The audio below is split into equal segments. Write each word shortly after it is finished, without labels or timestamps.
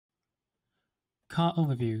Car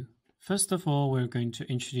overview. First of all, we're going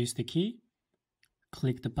to introduce the key.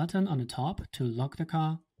 Click the button on the top to lock the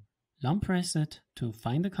car. Long press it to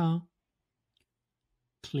find the car.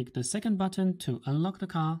 Click the second button to unlock the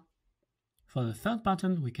car. For the third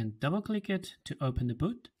button, we can double-click it to open the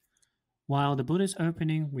boot. While the boot is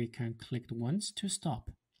opening, we can click once to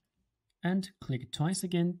stop, and click twice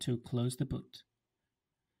again to close the boot.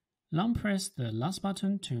 Long press the last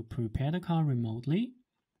button to prepare the car remotely,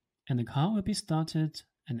 and the car will be started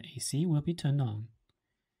and AC will be turned on.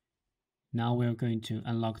 Now we're going to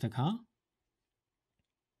unlock the car.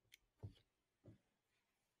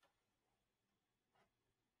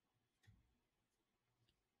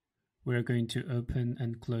 We're going to open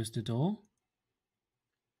and close the door.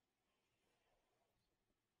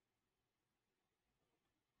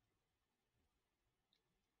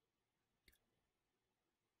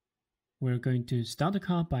 We're going to start the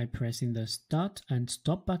car by pressing the Start and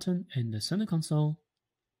Stop button in the center console.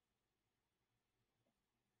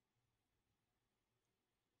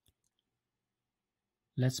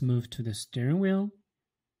 Let's move to the steering wheel.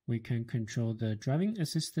 We can control the driving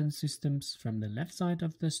assistance systems from the left side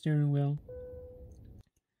of the steering wheel.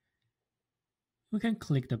 We can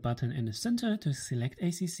click the button in the center to select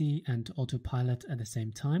ACC and autopilot at the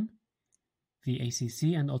same time. The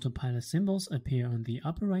ACC and autopilot symbols appear on the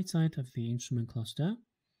upper right side of the instrument cluster.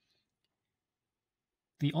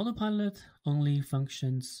 The autopilot only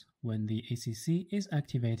functions when the ACC is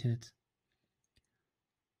activated.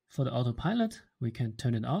 For the autopilot, we can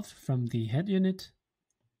turn it off from the head unit.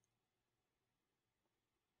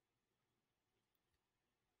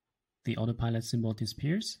 The autopilot symbol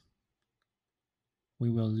disappears.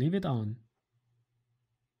 We will leave it on.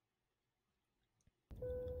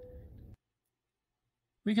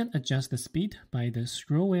 We can adjust the speed by the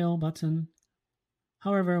scroll wheel button.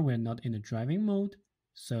 However, we're not in the driving mode,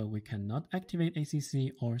 so we cannot activate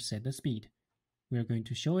ACC or set the speed. We're going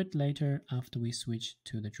to show it later after we switch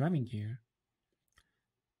to the driving gear.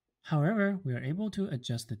 However, we are able to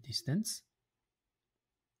adjust the distance.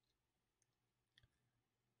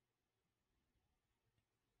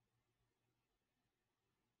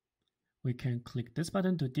 We can click this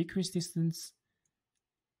button to decrease distance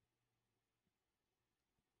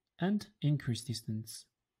and increase distance.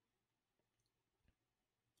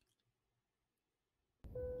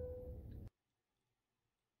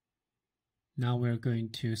 Now we're going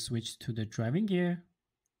to switch to the driving gear.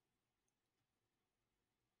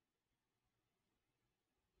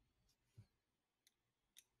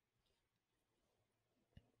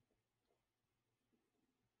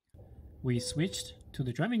 We switched to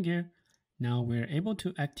the driving gear. Now we're able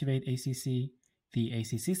to activate ACC. The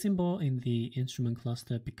ACC symbol in the instrument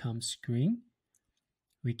cluster becomes green.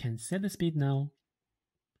 We can set the speed now.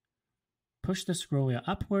 Push the scroll wheel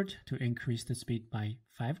upward to increase the speed by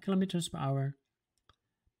 5 km per hour.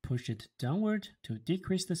 Push it downward to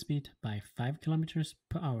decrease the speed by 5 km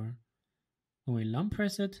per hour. When we long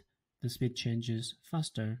press it, the speed changes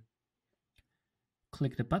faster.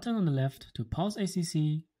 Click the button on the left to pause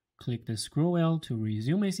ACC. Click the scroll wheel to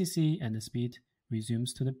resume ACC, and the speed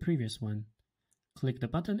resumes to the previous one. Click the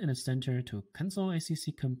button in the center to cancel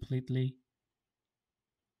ACC completely.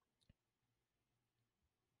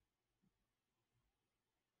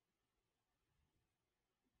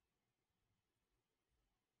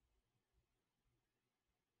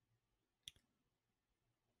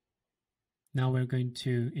 Now we're going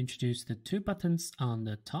to introduce the two buttons on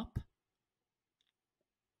the top.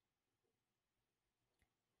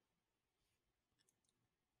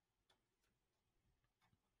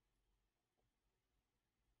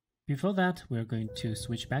 Before that, we're going to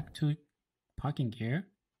switch back to parking gear.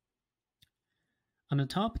 On the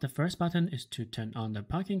top, the first button is to turn on the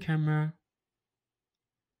parking camera.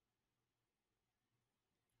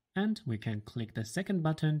 And we can click the second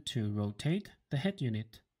button to rotate the head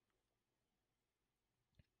unit.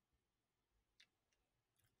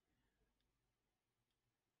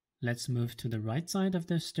 Let's move to the right side of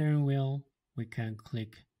the steering wheel. We can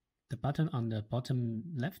click the button on the bottom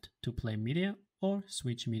left to play media or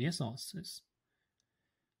switch media sources.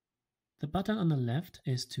 The button on the left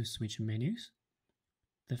is to switch menus.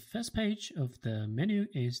 The first page of the menu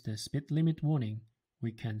is the speed limit warning.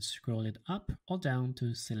 We can scroll it up or down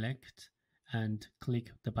to select and click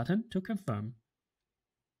the button to confirm.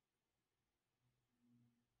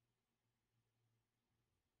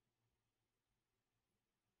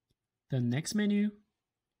 The next menu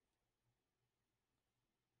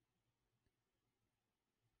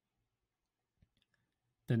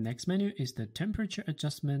is the temperature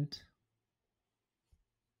adjustment.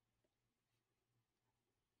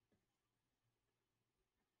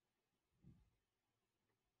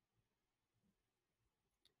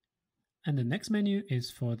 And the next menu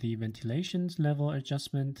is for the ventilation level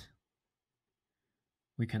adjustment.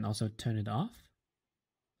 We can also turn it off.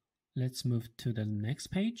 Let's move to the next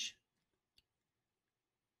page.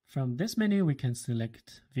 From this menu, we can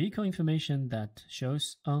select vehicle information that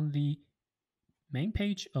shows on the main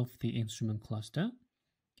page of the instrument cluster,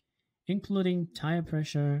 including tire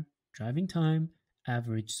pressure, driving time,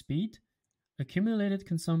 average speed, accumulated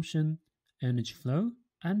consumption, energy flow,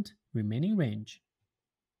 and remaining range.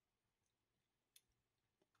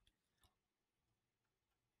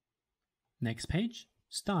 Next page,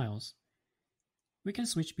 styles. We can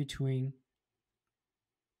switch between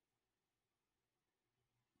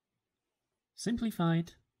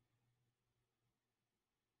simplified,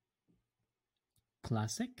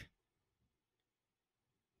 classic,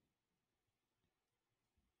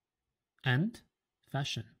 and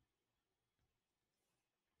fashion.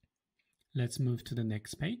 Let's move to the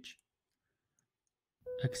next page.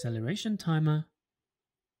 Acceleration timer.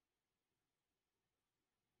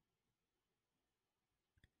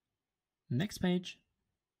 Next page.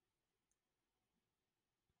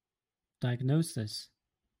 Diagnosis.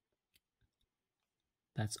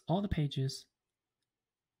 That's all the pages.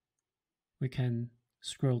 We can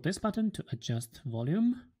scroll this button to adjust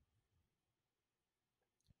volume.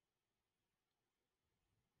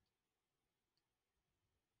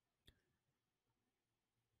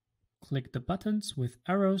 Click the buttons with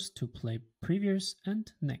arrows to play previous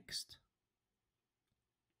and next.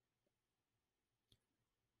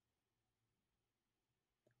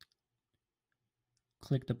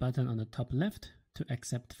 Click the button on the top left to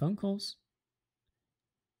accept phone calls.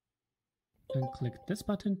 And click this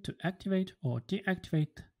button to activate or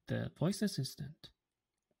deactivate the voice assistant.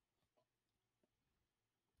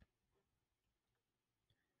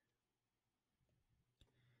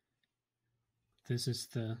 This is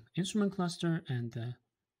the instrument cluster and the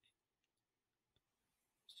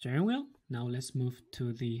steering wheel. Now let's move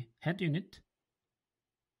to the head unit.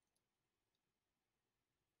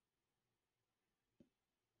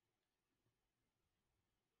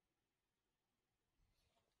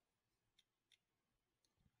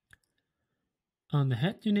 On the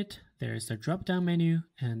head unit, there is a drop-down menu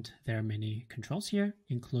and there are many controls here,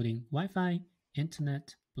 including Wi-Fi,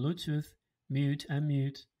 Internet, Bluetooth, mute,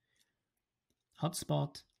 unmute,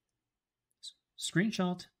 hotspot,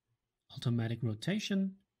 screenshot, automatic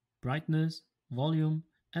rotation, brightness, volume,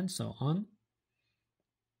 and so on.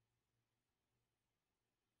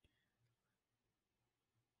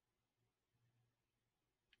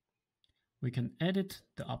 We can edit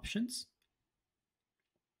the options.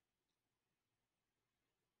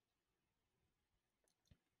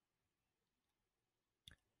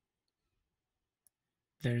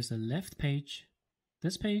 There's a left page.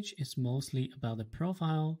 This page is mostly about the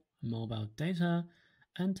profile, mobile data,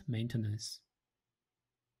 and maintenance.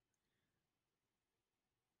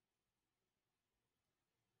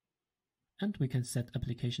 And we can set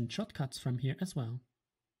application shortcuts from here as well.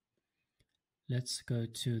 Let's go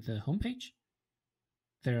to the home page.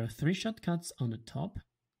 There are 3 shortcuts on the top.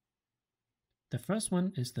 The first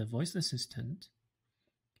one is the voice assistant.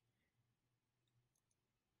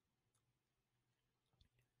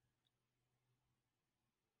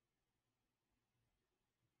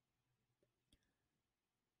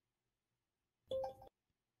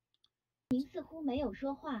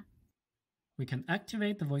 We can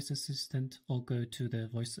activate the voice assistant or go to the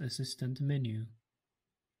voice assistant menu.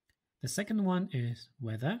 The second one is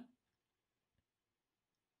weather.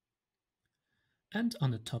 And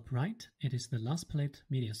on the top right, it is the last plate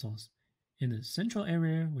media source. In the central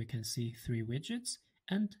area, we can see 3 widgets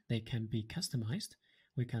and they can be customized.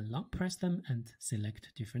 We can long press them and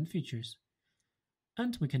select different features.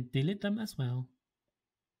 And we can delete them as well.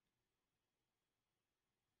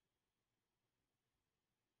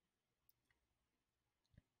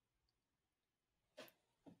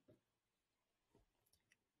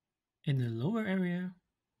 In the lower area,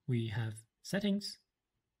 we have settings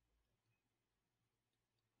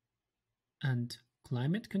and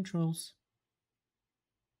climate controls.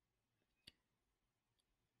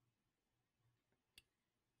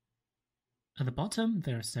 At the bottom,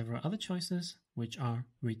 there are several other choices, which are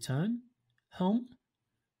return, home,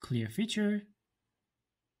 clear feature,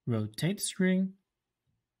 rotate screen,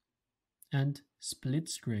 and split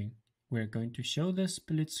screen. We're going to show the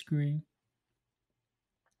split screen.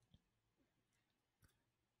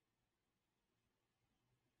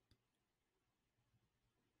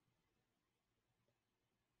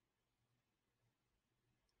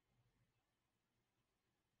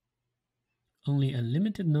 Only a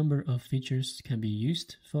limited number of features can be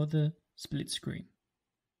used for the split screen.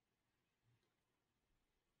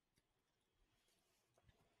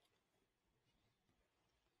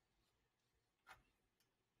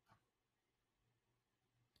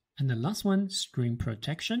 And the last one, screen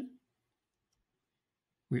protection.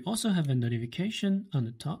 We also have a notification on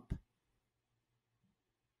the top.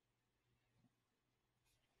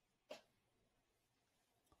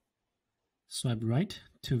 Swipe right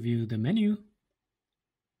to view the menu.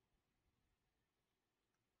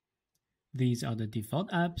 These are the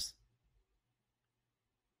default apps.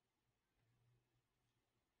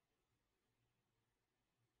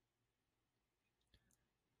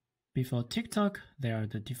 Before TikTok, there are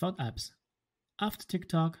the default apps. After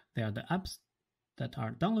TikTok, there are the apps that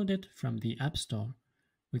are downloaded from the App Store.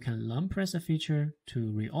 We can long press a feature to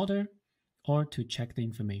reorder or to check the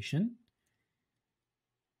information.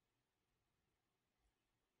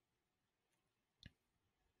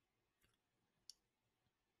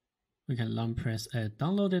 We can long press a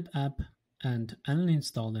downloaded app and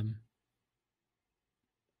uninstall them.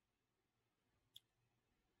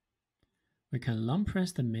 We can long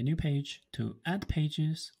press the menu page to add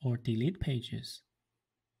pages or delete pages.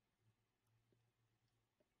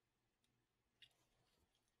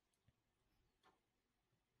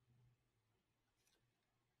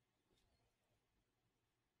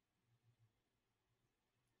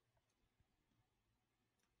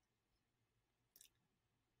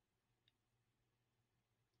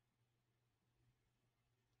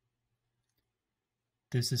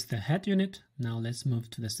 This is the head unit. Now let's move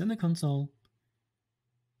to the center console.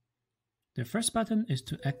 The first button is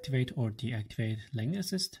to activate or deactivate lane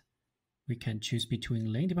assist. We can choose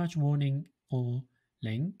between lane departure warning or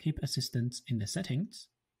lane keep assistance in the settings.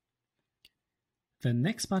 The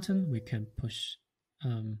next button we can push.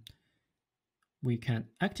 We can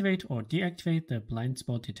activate or deactivate the blind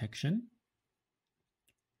spot detection.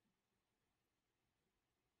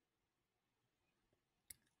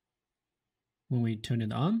 When we turn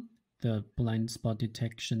it on, the blind spot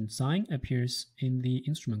detection sign appears in the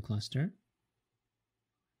instrument cluster.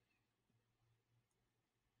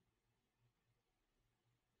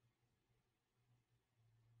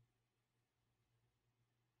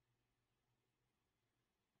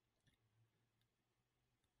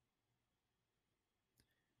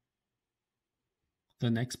 The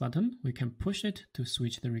next button, we can push it to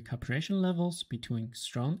switch the recuperation levels between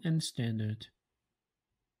strong and standard.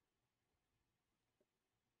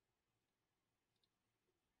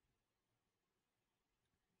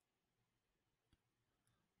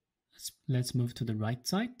 Let's move to the right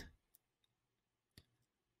side.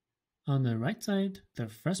 On the right side, the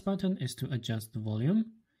first button is to adjust the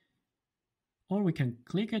volume, or we can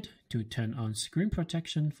click it to turn on screen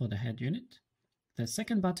protection for the head unit. The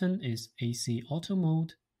second button is AC auto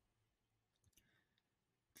mode.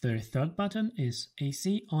 The third button is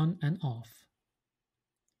AC on and off.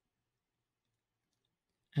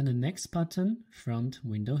 And the next button, front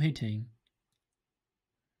window heating.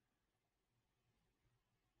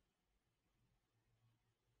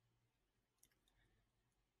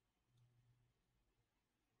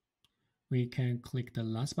 We can click the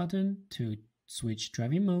last button to switch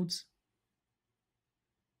driving modes.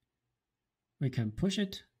 We can push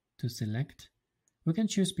it to select. We can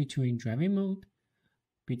choose between driving mode,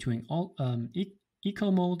 between all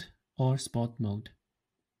eco mode or sport mode.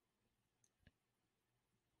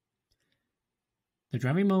 The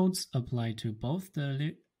driving modes apply to both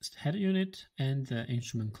the head unit and the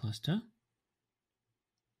instrument cluster.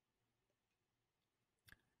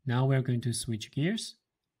 Now we're going to switch gears.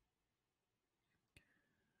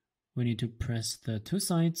 We need to press the two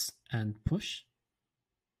sides and push.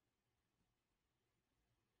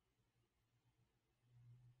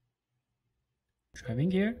 Driving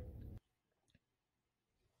gear.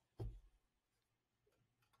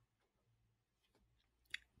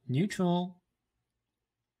 Neutral.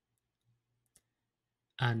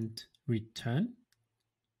 And return.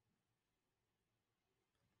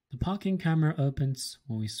 The parking camera opens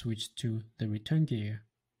when we switch to the return gear.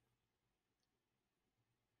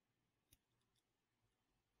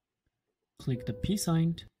 Click the P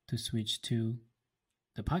sign to switch to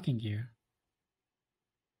the parking gear.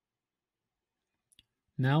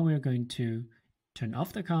 Now we're going to turn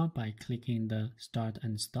off the car by clicking the Start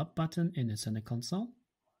and Stop button in the center console.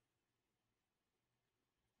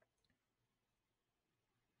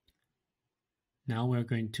 Now we're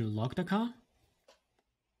going to lock the car.